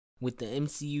With the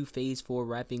MCU Phase 4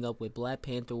 wrapping up with Black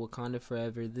Panther Wakanda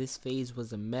Forever, this phase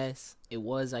was a mess. It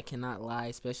was, I cannot lie,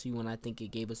 especially when I think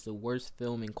it gave us the worst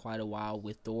film in quite a while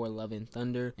with Thor Love and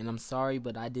Thunder. And I'm sorry,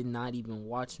 but I did not even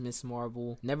watch Ms.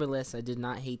 Marvel. Nevertheless, I did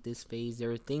not hate this phase.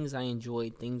 There are things I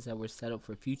enjoyed, things that were set up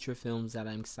for future films that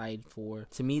I'm excited for.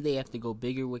 To me, they have to go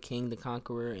bigger with King the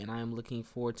Conqueror, and I am looking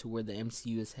forward to where the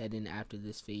MCU is heading after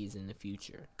this phase in the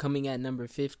future. Coming at number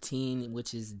 15,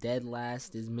 which is dead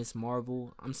last, is Ms.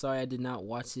 Marvel. I'm sorry I did not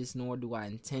watch this, nor do I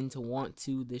intend to want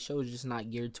to. This show is just not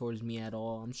geared towards me at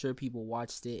all. I'm sure people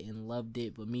watched it and loved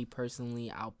it, but me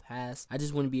personally, I'll pass. I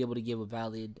just wouldn't be able to give a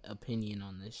valid opinion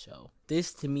on this show.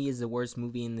 This to me is the worst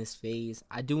movie in this phase.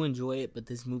 I do enjoy it, but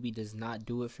this movie does not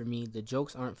do it for me. The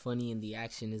jokes aren't funny and the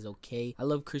action is okay. I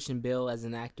love Christian Bale as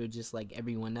an actor just like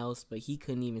everyone else, but he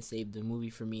couldn't even save the movie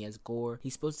for me as Gore.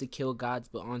 He's supposed to kill gods,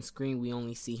 but on screen we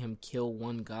only see him kill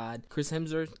one god. Chris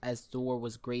Hemsworth as Thor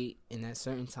was great and at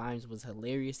certain times was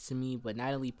hilarious to me, but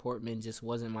Natalie Portman just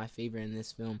wasn't my favorite in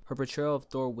this film. Her portrayal of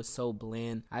Thor was so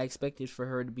bland. I expected for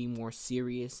her to be more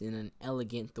serious and an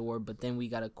elegant Thor, but then we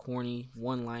got a corny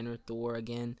one-liner Thor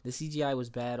again. The CGI was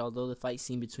bad, although the fight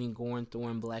scene between Gore and Thor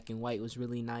in black and white was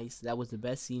really nice. That was the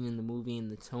best scene in the movie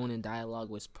and the tone and dialogue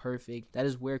was perfect. That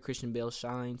is where Christian Bale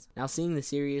shines. Now, seeing the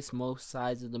serious most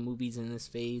sides of the movies in this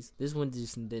phase, this one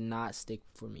just did not stick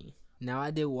for me. Now,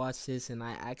 I did watch this and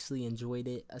I actually enjoyed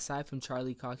it. Aside from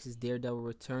Charlie Cox's Daredevil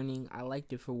returning, I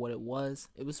liked it for what it was.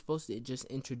 It was supposed to just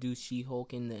introduce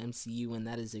She-Hulk in the MCU, and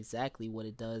that is exactly what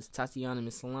it does. Tatiana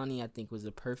Maslany, I think, was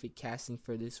the perfect casting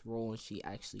for this role, and she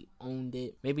actually owned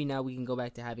it. Maybe now we can go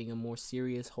back to having a more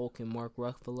serious Hulk and Mark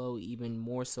Ruffalo, even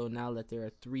more so now that there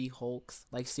are 3 Hulks.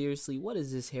 Like, seriously, what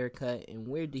is this haircut and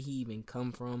where did he even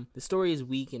come from? The story is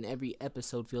weak and every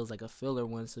episode feels like a filler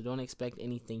one, so don't expect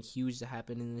anything huge to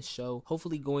happen in this show.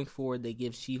 Hopefully going forward they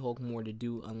give She-Hulk more to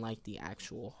do, unlike the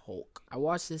actual Hulk. I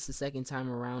watched this the second time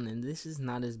around and this is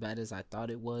not as bad as I thought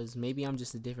it was. Maybe I'm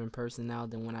just a different person now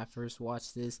than when I first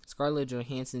watched this. Scarlett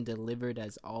Johansson delivered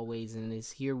as always, and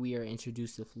is here we are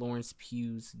introduced to Florence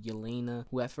Pugh's Yelena,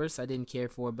 who at first I didn't care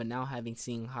for, but now having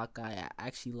seen Hawkeye, I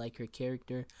actually like her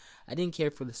character. I didn't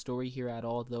care for the story here at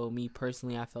all though. Me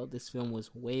personally, I felt this film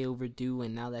was way overdue,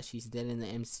 and now that she's dead in the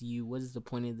MCU, what is the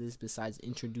point of this besides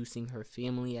introducing her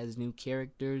family as new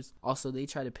characters? Also, they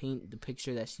try to paint the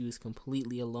picture that she was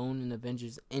completely alone in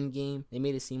Avengers Endgame. They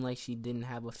made it seem like she didn't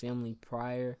have a family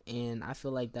prior, and I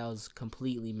feel like that was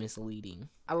completely misleading.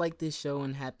 I like this show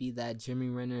and happy that Jeremy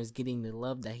Renner is getting the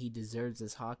love that he deserves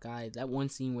as Hawkeye. That one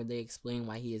scene where they explain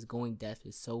why he is going deaf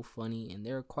is so funny, and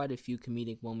there are quite a few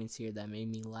comedic moments here that made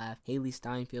me laugh. Haley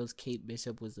Steinfeld's Kate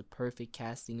Bishop was the perfect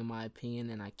casting in my opinion,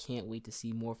 and I can't wait to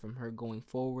see more from her going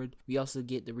forward. We also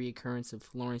get the reoccurrence of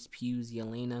Florence Pugh's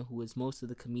Yelena, who is most of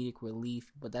the comedic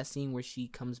relief, but that scene where she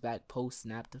comes back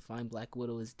post-snap to find Black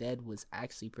Widow is dead was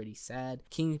actually pretty sad.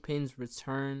 Kingpin's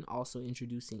return, also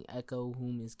introducing Echo,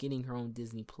 whom is getting her own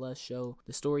Disney Plus show.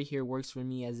 The story here works for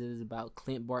me as it is about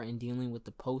Clint Barton dealing with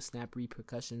the post-snap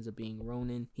repercussions of being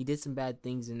Ronin. He did some bad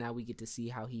things and now we get to see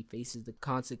how he faces the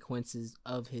consequences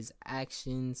of his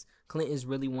actions. Clint is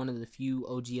really one of the few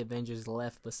OG Avengers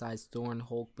left besides Thor and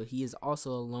Hulk, but he is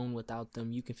also alone without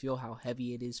them. You can feel how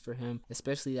heavy it is for him,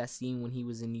 especially that scene when he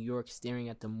was in New York staring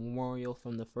at the memorial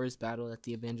from the first battle that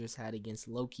the Avengers had against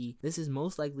Loki. This is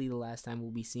most likely the last time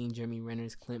we'll be seeing Jeremy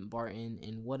Renner's Clint Barton,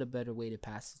 and what a better way to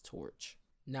pass the torch.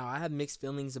 Now, I have mixed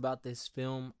feelings about this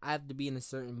film. I have to be in a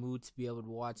certain mood to be able to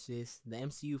watch this. The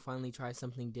MCU finally tries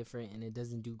something different and it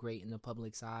doesn't do great in the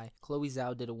public's eye. Chloe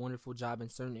Zhao did a wonderful job in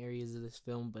certain areas of this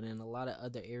film, but in a lot of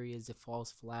other areas it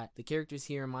falls flat. The characters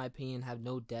here, in my opinion, have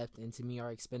no depth and to me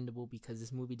are expendable because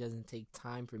this movie doesn't take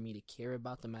time for me to care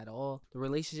about them at all. The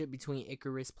relationship between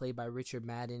Icarus, played by Richard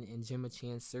Madden, and Gemma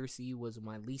Chan's Cersei was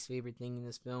my least favorite thing in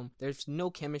this film. There's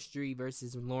no chemistry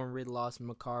versus Lauren Ridloff's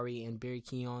Makari and Barry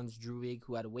Keoghan's Druig,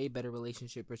 who had a way better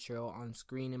relationship portrayal on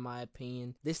screen in my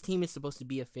opinion. This team is supposed to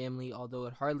be a family, although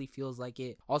it hardly feels like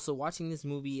it. Also, watching this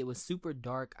movie, it was super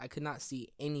dark. I could not see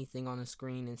anything on the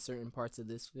screen in certain parts of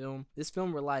this film. This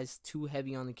film relies too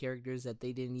heavy on the characters that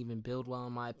they didn't even build well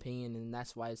in my opinion, and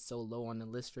that's why it's so low on the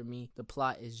list for me. The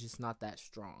plot is just not that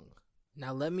strong.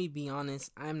 Now, let me be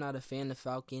honest, I am not a fan of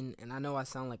Falcon, and I know I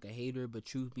sound like a hater, but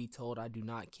truth be told, I do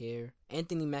not care.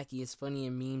 Anthony Mackie is funny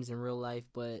in memes in real life,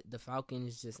 but the Falcon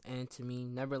is just to me.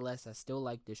 Nevertheless, I still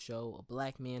like the show. A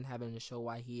black man having to show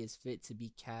why he is fit to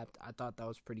be capped. I thought that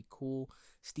was pretty cool.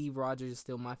 Steve Rogers is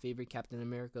still my favorite Captain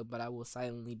America, but I will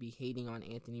silently be hating on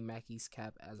Anthony Mackie's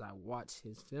cap as I watch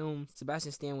his film.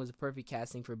 Sebastian Stan was a perfect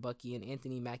casting for Bucky, and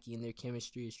Anthony Mackie and their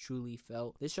chemistry is truly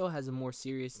felt. This show has a more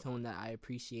serious tone that I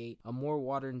appreciate, a more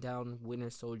watered down Winter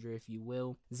Soldier, if you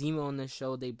will. Zemo on this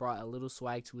show, they brought a little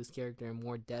swag to his character and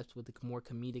more depth with a more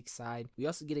comedic side. We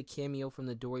also get a cameo from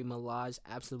the Dora Milaje,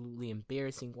 absolutely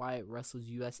embarrassing Wyatt Russell's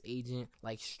US agent,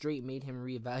 like straight made him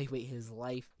reevaluate his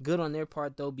life. Good on their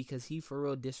part though, because he for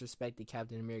real disrespected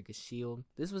Captain America's shield.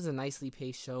 This was a nicely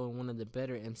paced show and one of the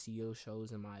better MCU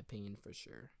shows in my opinion for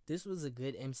sure. This was a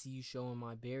good MCU show in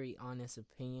my very honest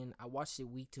opinion. I watched it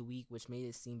week to week, which made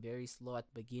it seem very slow at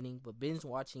the beginning, but binge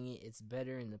watching it, it's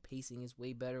better and the pacing is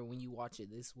way better when you watch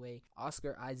it this way.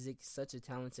 Oscar Isaac is such a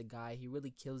talented guy. He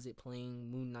really kills it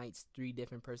playing Moon Knight's 3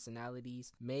 different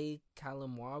personalities. May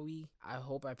Kalamawi, I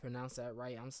hope I pronounced that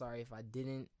right. I'm sorry if I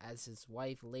didn't. As his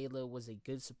wife, Layla was a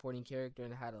good supporting character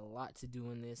and had a lot to do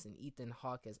in this, and Ethan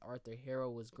Hawke as Arthur Harrow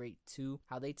was great too.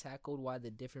 How they tackled why the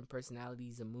different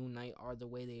personalities of Moon Knight are the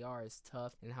way they are is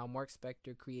tough, and how Mark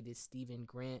Spector created Stephen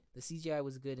Grant. The CGI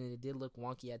was good and it did look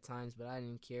wonky at times, but I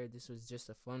didn't care. This was just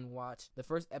a fun watch. The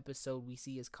first episode we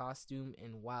see his costume,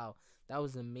 and wow, that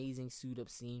was an amazing suit up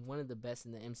scene, one of the best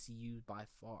in the MCU by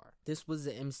far. This was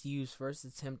the MCU's first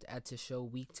attempt at to show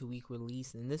week to week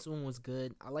release, and this one was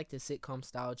good. I like the sitcom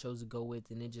style it chose to go with,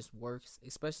 and it just works,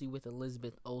 especially with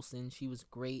Elizabeth Olsen. She was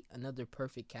great, another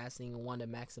perfect casting, and Wanda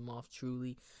Maximoff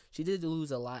truly. She did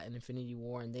lose a lot in Infinity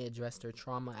War, and they addressed her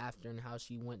trauma after and how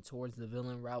she went towards the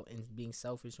villain route and being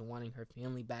selfish and wanting her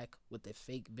family back with a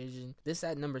fake vision. This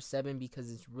at number 7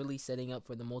 because it's really setting up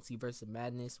for the Multiverse of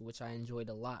Madness, which I enjoyed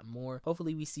a lot more.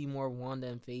 Hopefully we see more Wanda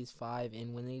in Phase 5,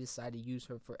 and when they decide to use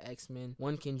her for X-Men,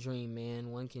 one can dream, man,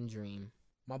 one can dream.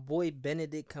 My boy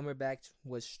Benedict Cumberbatch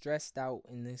was stressed out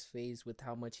in this phase with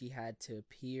how much he had to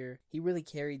appear. He really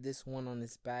carried this one on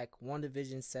his back.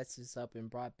 WandaVision sets this up and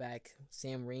brought back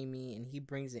Sam Raimi, and he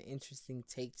brings an interesting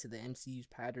take to the MCU's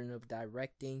pattern of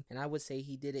directing, and I would say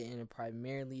he did it in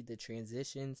primarily the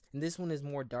transitions, and this one is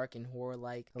more dark and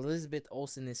horror-like. Elizabeth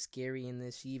Olsen is scary in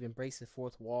this. She even breaks the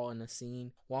fourth wall in a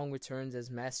scene. Wong returns as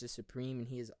Master Supreme, and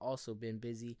he has also been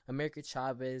busy. America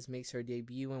Chavez makes her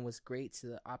debut and was great to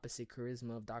the opposite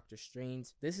charisma of Doctor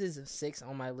Strange. This is a 6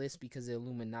 on my list because the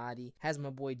Illuminati has my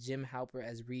boy Jim Halpert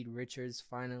as Reed Richards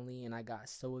finally, and I got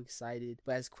so excited.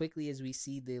 But as quickly as we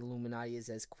see the Illuminati is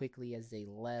as quickly as they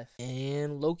left.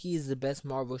 And Loki is the best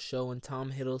Marvel show, and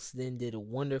Tom Hiddleston did a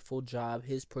wonderful job.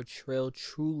 His portrayal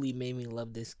truly made me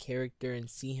love this character and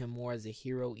see him more as a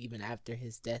hero even after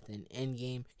his death in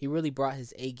Endgame. He really brought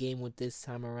his A game with this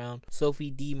time around. Sophie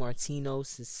Di Martino's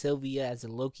Sylvia as a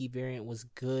Loki variant was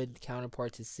good.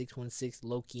 Counterpart to 616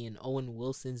 Loki, and Owen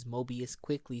Wilson's Mobius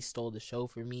quickly stole the show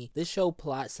for me. This show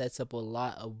plot sets up a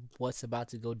lot of what's about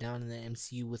to go down in the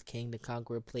MCU with Kang the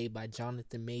Conqueror played by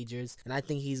Jonathan Majors, and I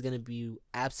think he's going to be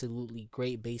absolutely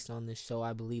great based on this show.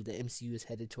 I believe the MCU is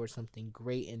headed towards something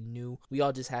great and new. We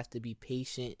all just have to be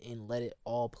patient and let it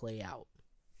all play out.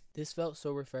 This felt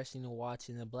so refreshing to watch,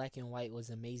 and the black and white was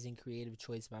an amazing creative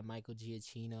choice by Michael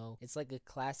Giacchino. It's like a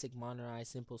classic modernized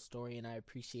simple story, and I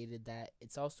appreciated that.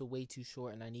 It's also way too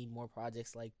short, and I need more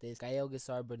projects like this. Gael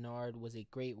García Bernard was a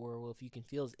great werewolf. You can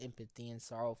feel his empathy and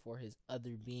sorrow for his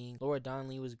other being. Laura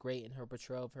Donnelly was great, and her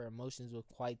portrayal of her emotions was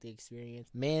quite the experience.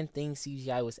 Man-Thing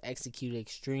CGI was executed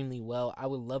extremely well. I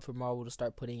would love for Marvel to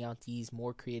start putting out these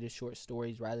more creative short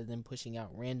stories rather than pushing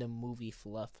out random movie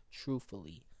fluff,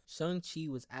 truthfully. Shang-Chi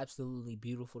was absolutely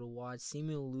beautiful to watch.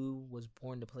 Simu Liu was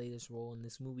born to play this role, and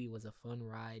this movie was a fun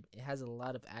ride. It has a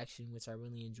lot of action, which I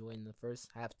really enjoy, and the first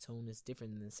half tone is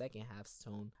different than the second half's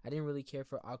tone. I didn't really care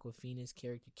for Awkwafina's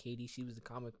character, Katie. She was a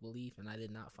comic relief, and I did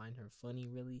not find her funny,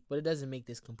 really. But it doesn't make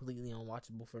this completely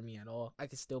unwatchable for me at all. I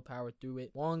could still power through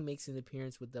it. Wong makes an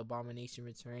appearance with the Abomination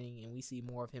returning, and we see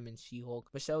more of him in She-Hulk.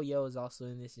 Michelle Yeoh is also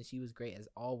in this, and she was great as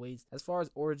always. As far as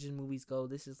origin movies go,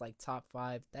 this is like top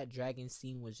 5. That dragon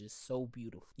scene was just so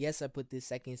beautiful. Yes, I put this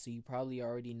second, so you probably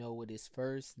already know what is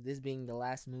first. This being the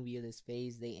last movie of this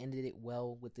phase, they ended it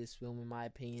well with this film in my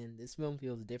opinion. This film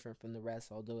feels different from the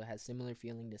rest, although it has similar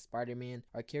feeling to Spider-Man.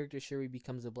 Our character Shuri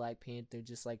becomes a Black Panther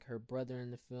just like her brother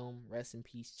in the film. Rest in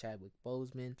peace, Chadwick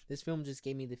Boseman. This film just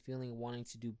gave me the feeling of wanting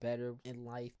to do better in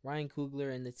life. Ryan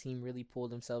Coogler and the team really pulled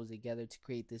themselves together to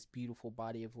create this beautiful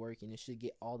body of work, and it should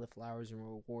get all the flowers and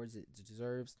rewards it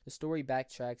deserves. The story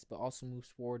backtracks but also moves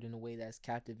forward in a way that's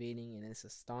captivating captivating and it's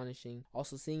astonishing.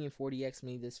 Also, seeing in 4DX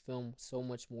made this film so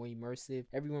much more immersive.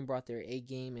 Everyone brought their A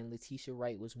game, and Letitia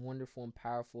Wright was wonderful and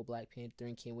powerful Black Panther,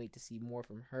 and can't wait to see more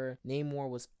from her. Namor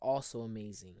was also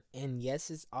amazing. And yes,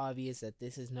 it's obvious that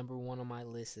this is number one on my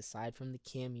list. Aside from the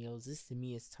cameos, this to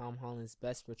me is Tom Holland's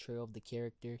best portrayal of the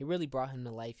character. He really brought him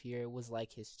to life here. It was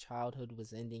like his childhood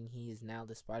was ending. He is now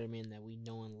the Spider-Man that we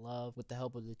know and love, with the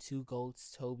help of the two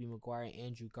GOATs, Tobey Maguire and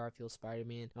Andrew Garfield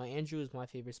Spider-Man. Now, Andrew is my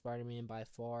favorite Spider-Man by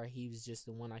far. He was just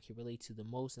the one I could relate to the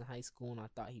most in high school, and I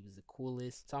thought he was the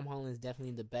coolest. Tom Holland is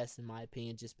definitely the best in my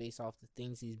opinion, just based off the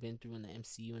things he's been through in the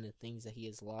MCU and the things that he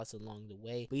has lost along the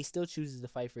way. But he still chooses to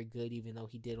fight for good, even though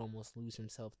he did almost lose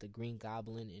himself. The Green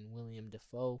Goblin and William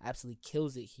Dafoe absolutely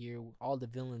kills it here. All the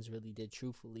villains really did,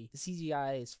 truthfully. The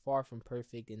CGI is far from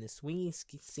perfect, and the swinging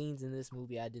scenes in this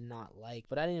movie I did not like,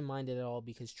 but I didn't mind it at all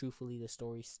because truthfully the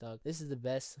story stuck. This is the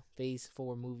best Phase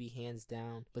 4 movie hands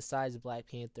down. Besides Black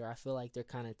Panther, I feel like they're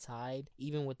kind of tied.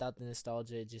 Even without the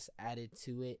nostalgia, it just added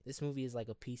to it. This movie is like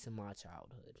a piece of my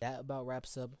childhood. That about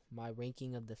wraps up my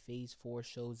ranking of the Phase 4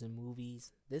 shows and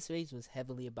movies. This phase was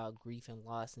heavily about grief and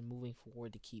loss and moving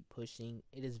forward to keep pushing.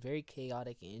 It is very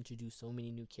chaotic and introduced so many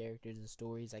new characters and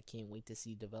stories I can't wait to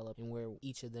see develop and where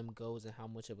each of them goes and how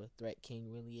much of a threat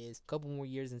King really is. A couple more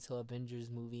years until Avengers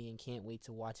movie and can't wait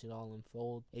to watch it all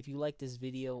unfold. If you like this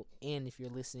video and if you're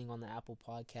listening on the Apple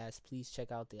Podcast, please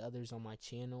check out the others on my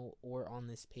channel or on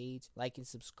this page. Like and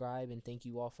subscribe, and thank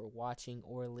you all for watching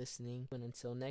or listening. And until next